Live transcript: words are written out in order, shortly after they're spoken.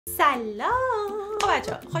سلام. خب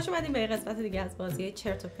بچه‌ها خوش اومدین به قسمت دیگه از بازی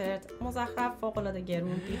چرت و پرت مزخرف فوق‌العاده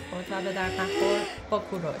گرون بیخود و به درد نخور با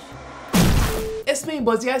کوروش. اسم این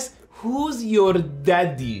بازی هست Who's Your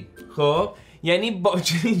Daddy. خب یعنی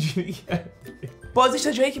اینجوری بازیش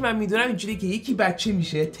تا جایی که من میدونم اینجوری که یکی بچه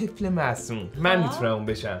میشه طفل معصوم، من میتونم اون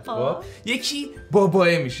بشم. خب یکی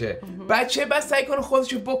باباه میشه بچه، بعد سعی کنه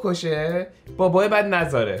خودشو بکشه، باباه بعد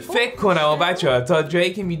نذاره. فکر کنم بچه‌ها تا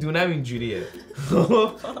جایی که میدونم اینجوریه.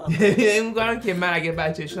 خب یعنی میگم که من اگه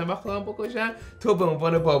بچه شدم و خودم بکشم، تو به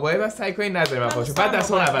عنوان باباه بعد سعی کنی نذاری من باشم، بعد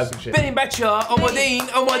دستمون عوض میشه. بریم بچه‌ها، آماده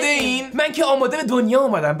این؟ من که آماده به دنیا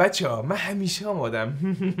اومدم بچه‌ها، من همیشه آمادم.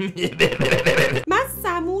 من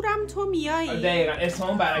سمورم تو میایی. دقیقاً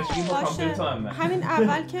اسمم برعکسی با کامپیوتر تو هم. همین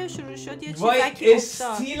اول که شروع شد یه چیزی وای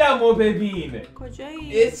استیلمو ببین.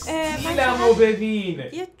 کجایی؟ استیلمو ببین.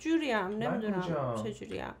 یه جوری هم نمیدونم چه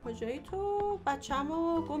جوری هم. کجایی تو؟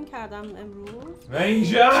 بچه‌مو گم کردم امروز. من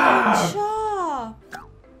اینجا.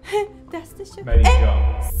 دستش. من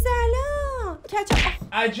اینجا. سلام. کچا.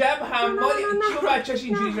 عجب حمالی کیو بچه‌ش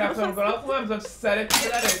اینجوری رفتار می‌کنه. خوبم میذارم سر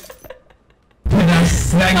پدرت.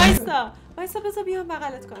 وایسا بذار بیام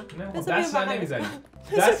بغلت کنم. بذار دست من نمیزنی.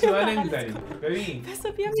 دست من نمیزنی. ببین.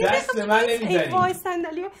 دست من نمیزنی. وای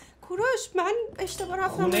صندلی کوروش من اشتباه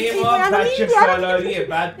رفتم. خونه ما بچه سالاریه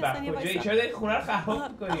بدبخت. کجایی؟ چرا داری خونه رو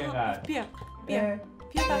خراب می‌کنی اینقدر؟ بیا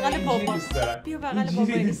بغل بابا. بیا بغل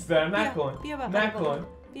بابا.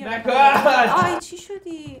 نکن. آی چی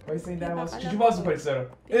شدی؟ وایسا این در باز. چجوری باز می‌کنی سرو؟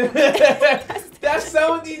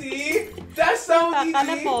 دستمو دیدی؟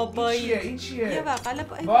 بغل بابایی. این چیه؟ بیا بغل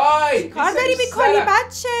بابایی. وای کار داری می‌کنی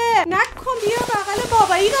بچه؟ نکن بیا بغل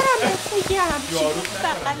بابایی دارم میگم.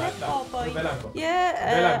 بغل بابایی. یه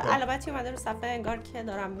علامتی اومده رو صفحه انگار که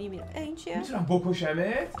دارم میمیرم. این چیه؟ میتونم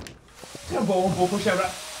بکشمت؟ میتونم با اون بکشم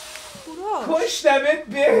کشتمت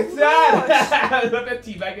بهتر. به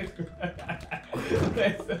تیبگت کنم.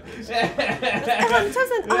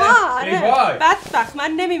 بدبخت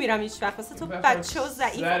من نمیمیرم هیچ وقت. واسه تو بچه و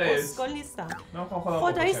ضعیف و اسکل نیستم.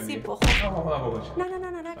 خدایی سیب بخور. نه خودم بکشم.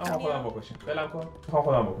 بلم کن.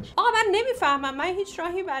 خودم بکشم. آقا من نمیفهمم. من هیچ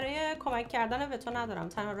راهی برای کمک کردن به تو ندارم.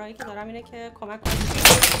 تنها راهی که دارم اینه که کمک کنم.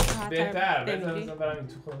 بهتر بزن برم این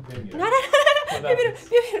تو خودم بمیرم. نه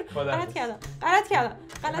بیا غلط کردم.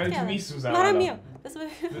 منم میام.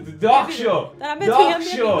 داغ شو.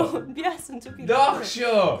 بیا اصلا تو بیرون. داغ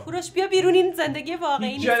شو. کوروش بیا بیرون، این زندگی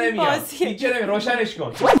واقعی نیست، این بازیه. هیچ جا روشنش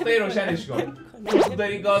کن. روشنش کن.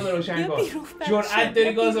 داری گاز روشن کن. جرأت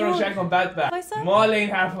داری گاز روشن کن بدبخت. مال این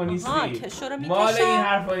حرفا نیستی. مال این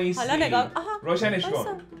حرفا نیستی. حالا نگاه. روشنش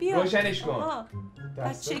کن.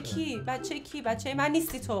 بچه کی؟ بچه من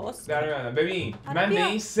نیستی تو. در میادم. ببین من به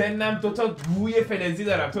این سنم دوتا گوی فلزی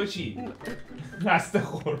دارم. تو چی؟ هسته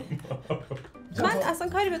خورم. من اصلا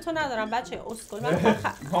کاری به تو ندارم بچه اسکل. من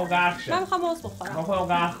میخوام غرق شم. من میخوام عضو بخورم. من خودم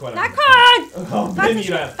غرق کنم. نکن. میخوام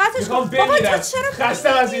بمیرم.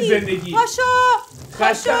 خستم از این زندگی.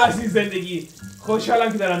 خستم از این زندگی.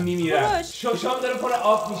 خوشحالم که دارم میمیرم. ششام داره پر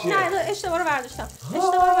آب میشه. نه اشتباه رو برداشتم.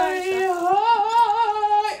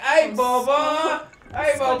 ای بابا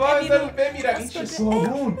بذار بمیرم. این چه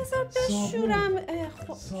صابون؟ بذار بشورم.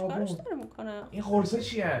 چیکارش داره میکنه؟ این قرصا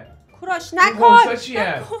چیه؟ کوروش نکن.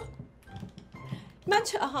 من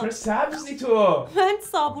چرا سبزی تو؟ من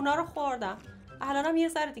صابونا رو خوردم. الانم یه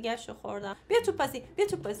ذره دیگه شو خوردم. بیا تو بازی.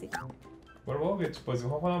 برو بابا بیا تو بازی.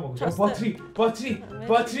 خودم بکشم.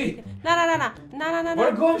 باتری. نه.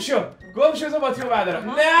 برو گم شو تو باتری رو بردارم.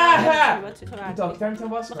 نه. دکتر میتونم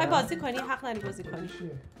باز کنم. میخوای بازی کنی؟ حق نداری بازی کنی.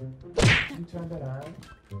 میتونم برم؟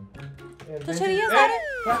 تو چرا یه ذره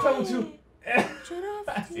رفتم تو. چرا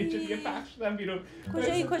رفتی؟ یه چیزی پخش شدم بیرون.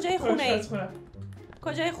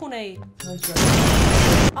 کجای خونه ای؟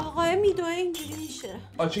 آقای میدوه اینجوری میشه.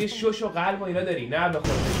 آچه شوش و قلب و اینا داری؟ نه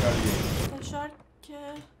بخور فشار که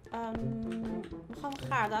میخوام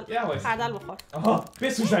خردل بخور. آها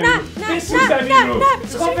بسوز زمین رو.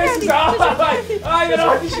 آی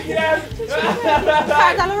راحتیش گیرم.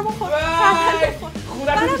 خردل رو بخور.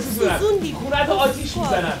 خونت رو میسوزونم. خونت رو آتیش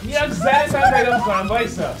میزنم. میرم زن سر پیدا میکنم.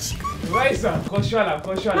 وایسا. خوشحالم.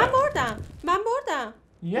 من بردم.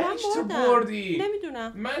 یعنی تو بردی؟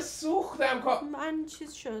 نمیدونم. من سوختم. من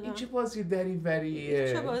چیز شدم. این چه بازی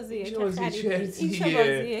دریوریه؟ چه بازیه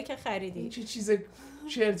که خریدی؟ این چه چیز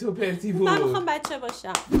چرت و پرتی بود. من میخوام بچه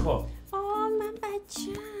باشم. خب من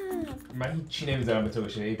بچه‌م. من هیچی نمیذارم به تو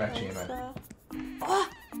باشه. ای بچه من.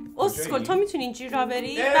 اسکل تو میتونی اینجوری را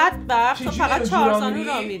بری؟ بدبخت تو فقط 4 زانو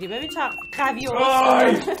را میری. ببین چه قوی و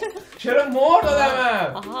چرا مرد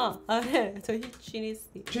آدمم؟ آها آره تو هیچی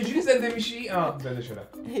نیستی. چجوری زنده میشی؟ زنده شدم.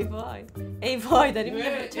 ای وای داری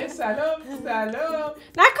میگه سلام.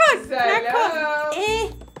 نکن.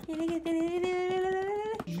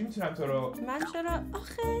 نمیتونم تو رو. من چرا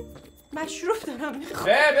آخه مشروب دارم میخوام.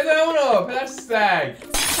 بده اونو پدر سگ.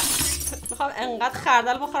 میخوام انقدر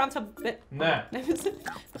خردل بخورم تا نه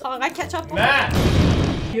میخوام انقدر کچاپ بخورم. نه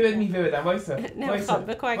یه بهت میوه بدم وایسا. نمیخوام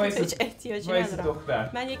به کمک تو هیچ احتیاجی ندارم.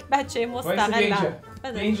 من یک بچه مستقلم.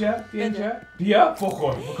 بیا اینجا بیا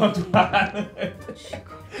بخور بکن تو پهن.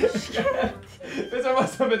 بذار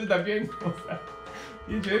واسه بدودم بیا این بخور.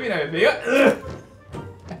 اینجا ببینم بیا.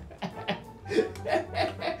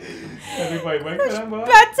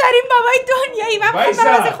 بدترین بابای دنیایی. من میخوام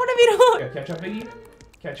برم از خونه بیرون.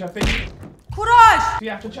 کچاپ بگیر کوروش توی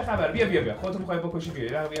یخچال چه خبر؟ بیا خودت میخوای بکشی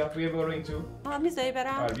بیا برو این تو. میذاری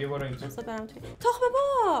برم؟ آره بیا برو این تو. برم توی تخم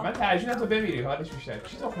مرغ. من ترجیح تو بمیری حالش بیشتر.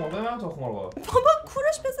 چی تخم مرغ؟ من تخم مرغ. بابا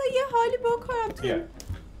کوروش بذار یه حالی بکنم تو. بیا.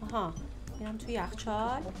 آها میرم توی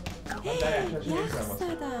یخچال. یخ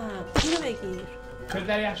زدم. اینو بگیر. چرا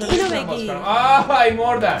در یخچال اینو بگیر. ای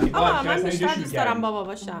مردم. آقا من بیشتر دوست دارم بابا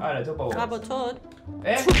باشم. آره تو بابا. با تو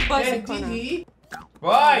توپ بازی کنم.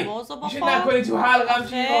 وای میشه نکنی تو حلقم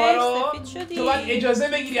چی کارو؟ تو باید اجازه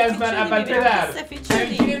بگیری از من اول پدر.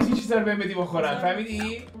 نمیتونی چیزا رو بهم بدی بخورم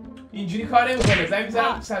فهمیدی؟ اینجوری کار نمیکنه. زمین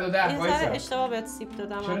میذارم 110 وایسا. این اشتباه بهت سیب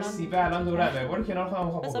دادم. چرا سیبه الان دورمه؟ برو کنار خودم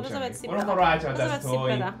میخوام بخورم. بذار بهت سیب بدم. برو راحت دست تو.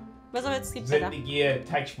 بذار بهت سیب بدم. زندگی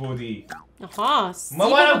تک بودی. آها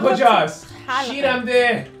مامانم کجاست؟ شیرم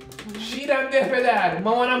ده پدر.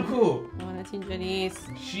 مامانم کو؟ مامانت اینجا نیست.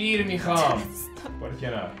 شیر میخوام. برو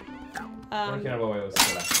کنار. برو کنار بابای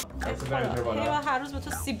بالا. هر روز به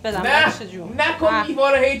تو سیب بدم. نکن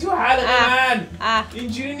دیواره هی تو حلق من.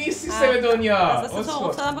 اینجوری نیست سیستم دنیا. از تو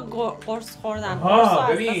افتادم به قرص خوردن.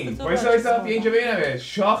 ببین وایسا بیا اینجا ببینم.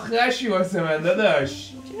 شاخ نشی واسه من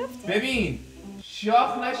داداش. ببین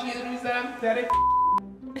شاخ نشی یه دونه میذارم در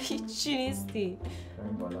هیچی نیستی.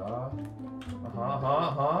 ببین بالا.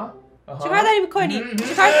 آها چه کار داری میکنی؟ چه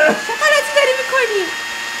غلطی داری میکنی؟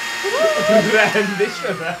 رنده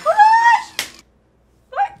شدم.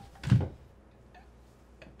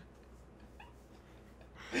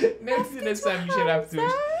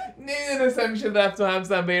 نمیدونستم میشه رفت تو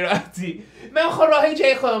همسن به این راحتی. من راهی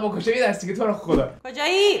جای خودم بکشم. یه دستی که تو رو خدا.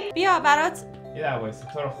 کجایی؟ بیا برات یه دقیقه وایسا.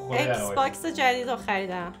 تو رو خدا ایکس باکس جدید رو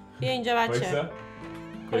خریدم. بیا اینجا بچه.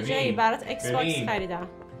 کجایی؟ برات ایکس باکس خریدم.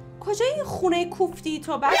 کجایی خونه کوفتی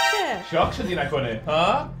تو بچه؟ شاخ شدی نکنه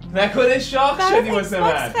ها؟ نکنه شاخ شدی واسه من.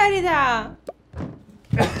 ایکس باکس خریدم.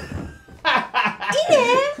 اینه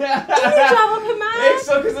جواب من. ایکس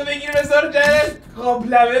باکس رو بگیر بذار جلد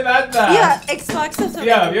قابلمه بدبخت. بیا ایکس باکس رو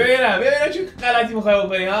بیا ببینم چه غلطی میخوای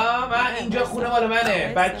بکنی ها؟ من اینجا خونه مال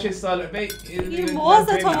منه. بچه سال این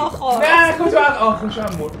موزه تو بخور. نه کجا آخرشم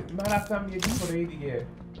مرد. من رفتم یه خونه دیگه.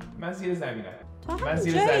 من زیر زمینم. من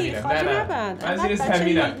زیر زمینم. نه من زیر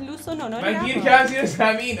زمینم. من گیر کردم زیر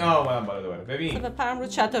زمین. اومدم بالا دوباره. ببین بپرم رو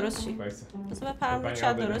چت درست چی؟ بذار بپرم رو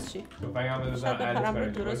چت درست چی؟ تفنگم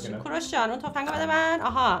بزنم درست چی؟ کوروش جان اون تفنگو بده من.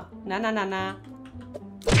 آها نه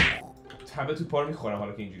تبه توپ رو میخورم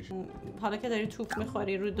حالا که اینجوری شد. حالا که داری توپ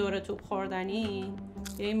میخوری رو دور توپ خوردنی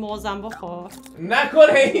یه این موزم بخور.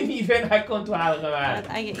 نکن هی میوه نکن تو حلق من.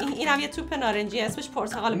 اگه اینم یه توپ نارنجی اسمش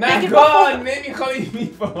پرتقال. نکن نمیخوام این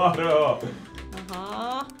میوه رو.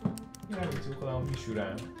 آها اینم تو خودم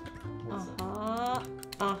میشورم.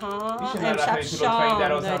 آها امشب شام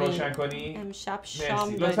در روشن کنی. امشب شام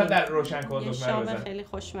داریم. لطفا در روشن کن. یه شام خیلی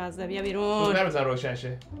خوشمزه. بیا بیرون. دختر بزن روشن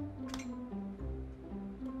شه.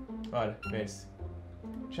 آره مرسی.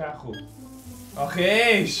 چه خوب.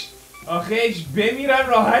 آخیش بمیرم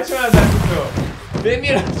راحت شم از تو.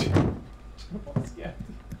 بمیرم.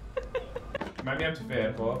 من میام تو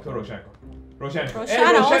فر خب تو روشن کن. روشنه.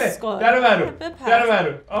 در رو.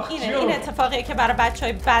 این اتفاقیه که برای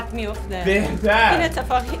بچهای بد میفته. بهتر. این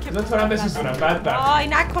اتفاقیه که تو رو هم بسوزونم بعد. آی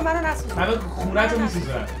نکن منو نسوزون. همه خونه‌تو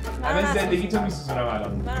میسوزونم. همه زندگیتو میسوزونم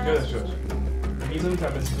الان. جدا شد. میزو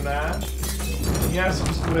میتونم بسوزونم. این هر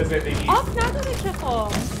سوزخور زندگی. آب نداره که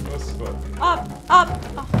خب. آب.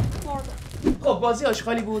 خب بازی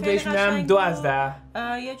آشغالی بود. بهش میدم 2 از 10.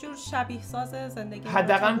 یه جور شبیه ساز زندگی.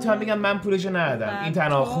 حداقل میتونم بگم من پولشو ندادم. این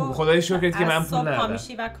تنها خوب. خدای شکرت که من پول ندادم. صبح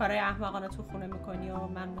میشی و کارهای احمقانه تو خونه میکنی و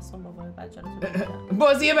من مثلا بابای بچه‌رو تو.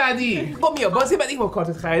 بازی بعدی. خب بازی بعدی با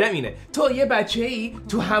کارتت خریدم اینه. تو یه بچه‌ای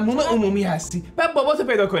تو حموم عمومی هستی. بعد باباتو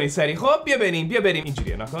پیدا کنی سری. خب بیا بریم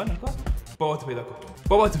اینجوریه. نکن. باباتو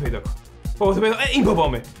پیدا کن.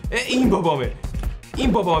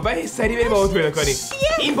 این بابامه. بعد سری بری بابات پیدا کنی.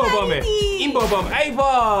 این بابامه. ای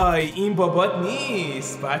وای این بابات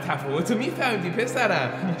نیست. باید تفاوتو میفهمیدی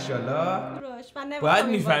پسرم. ماشاءالله. باید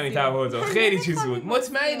میفهمی تفاوتو. خیلی چیز بود.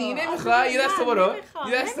 مطمئنی نمیخوای؟ یه دست برو.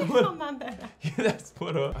 یه دست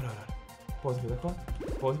برو. آره. بازی پیدا کن.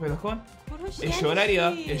 بازی پیدا کن. اشتباه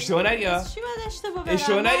نریا. اشتباه نریا. چی باید اشتباه برم؟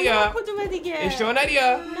 اشتباه نریا. کدومه دیگه؟ اشتباه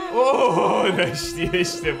نریا. اوه داشتی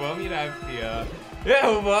اشتباه میرفتی ها.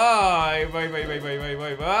 وای وای وای وای وای وای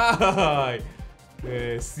وای وای.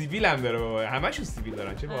 سیبیل هم داره بابا. همشون سیبیل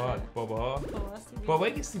دارن. چه باحال. باباها.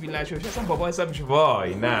 بابایی که سیبیل نشه اصلا بابا حساب میشه.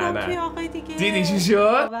 وای نه. دیدی چی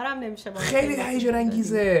شد؟ باورم نمیشه. خیلی هیجان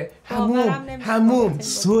انگیزه. هموم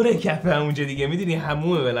سور کف همونجا دیگه. میدونی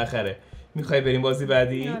همومه بالاخره. میخوای بریم بازی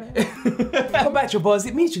بعدی؟ خب بچه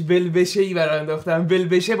بازی میچید ولبشه‌ای برای انداختم.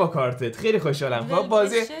 ولبشه با کارتت. خیلی خوشحالم. خب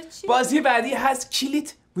بازی بعدی هست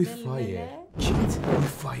کلیت وی فایر. کلیت وی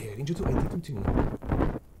فایر. اینجا تو ادیت میتونی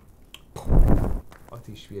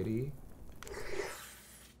آتیش بیاری.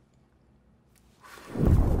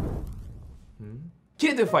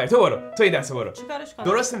 کلیت وی فایر. تو برو. تو این دسته برو.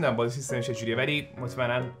 درست نمیدونم بازی سیستمش چجوریه ولی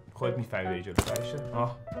مطمئنا خودت میفهمی بری جلو.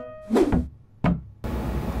 آه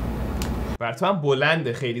بر تو هم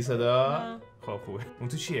بلنده خیلی صدا. خب خوبه. اون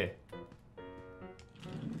تو چیه؟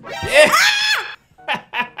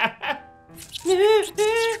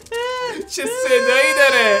 چه صدایی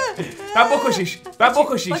داره؟ بعد بکشیش.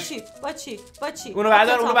 با چی؟ اونو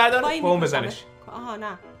بردار با اون بزنش. آها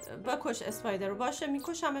نه بکش اسپایدر رو. باشه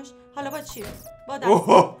میکشمش. حالا با چی؟ با دست.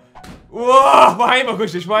 اوه با همین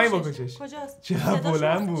بکشش. کجاست؟ چقدر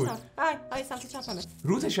بلند بود. آی سمت چپمه.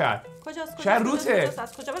 روته شهر. کجاست؟ شهر روته.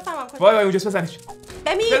 کجا بفهمم؟ وای اونجاست. بزنش.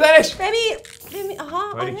 بزنش.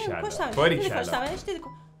 آها کشتمش. دیدی.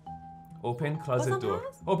 Open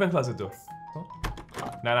closet door.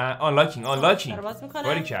 نه unlocking.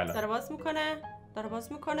 داره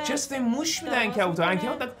باز میکنه. چه صدای موش میده عنکبوتا.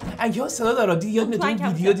 عنکبوت صدا داره. دیدی یاد تو این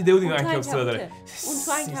ویدیو دیده بودیم عنکبوت صدا داره. اون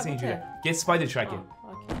تو عنکبوته. Get spider tracker.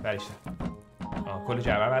 برش. کل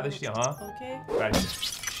جعبه برداشتی ها. برش.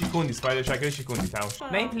 شیکوندی اسپایدر ترکر شیکوندی تموم شد.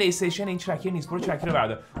 نه این پلی استیشن این ترکر نیست. برو ترکر رو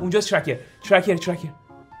بردار. اونجاست ترکر.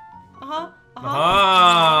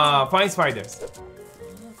 آها. فایند اسپایدرز.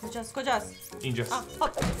 کجاست؟ اینجاست.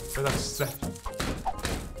 بذار.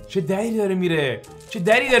 چه دری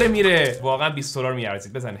داره میره. واقعا 20 دلار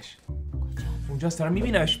میارزید. بزنش. اونجاست. دارم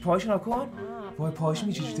میبینمش. پاهاش نکن. وای پاهاش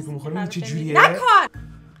میچه چه تکون میخوره. چه جوریه؟ نکن.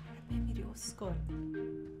 نمیری اسکل.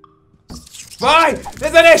 وای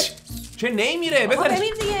بزنش. چه نمیره؟ بزنش.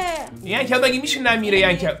 بمیر دیگه. این عنکبوت مگه میشه نمیره این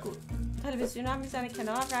عنکبوت؟ تلویزیون هم میزنه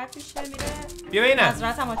کنار رد میشه میره. بیا ببینم.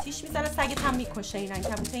 حضرت هم آتیش میزنه. سگت هم میکشه. این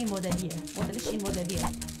عنکبوت این مدلیه. مدلش این مدلیه.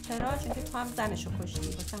 چرا؟ چون که تو هم زنشو کشتی.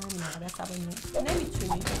 واسه همین آقا عصبانی.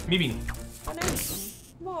 نمیتونی. میبینی.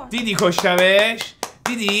 نمیتونی. دیدی کشتمش؟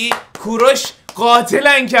 دیدی؟ کوروش قاتل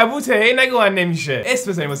عنکبوته. هی نگو من نمیشه.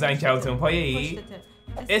 اسم بزنیم واسه عنکبوتم پایه‌ای.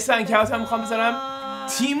 اسم عنکبوتم میخوام بذارم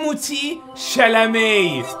تیموتی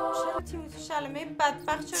شلمی.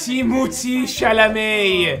 تیموتی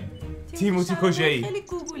شلمی. تیموتی کجایی؟ خیلی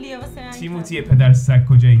گوگلیه واسه تیموتی پدر سگ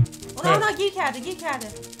کجایی؟ اونا گیر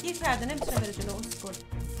کرده نمیتونه بره جلو اسکل.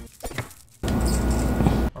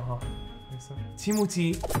 آها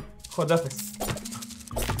تیموتی خدافظ.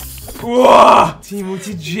 واه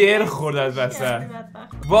تیموتی جر خورد از وسط.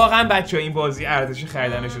 واقعا بچه‌ها این بازی ارزش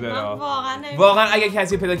خریدنشو داره. واقعا اگه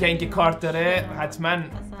کسی پیدا کنین که کارت داره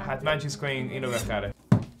حتما چیز کنین اینو بخره.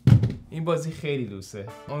 این بازی خیلی لوسه.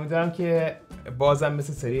 امیدوارم که بازم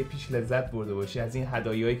مثل سری پیش لذت برده باشی از این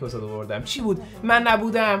هدایایی که واسات آوردم. چی بود؟ من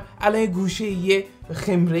نبودم. الان گوشه یه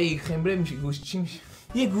خمره میشه گوش چی میشه؟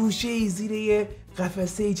 یه گوشه زیر یه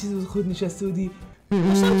قفسه ای چیزی خود نشسته بودی.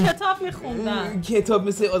 داشتم کتاب میخوندم. کتاب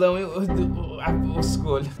مثل آدمای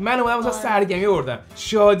اسکول. من اومدم واسه سرگرمی آوردم.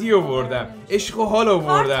 شادی آوردم. عشق و حال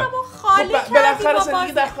آوردم. بالاخره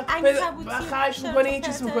زندگی خرج می‌کنی این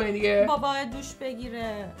چیز می‌کنی دیگه. بابا دوش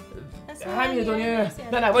بگیره. همین دنیا.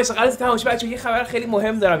 نه وایس قراره تماشا بچه‌ها یه خبر خیلی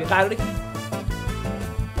مهم دارم. قراره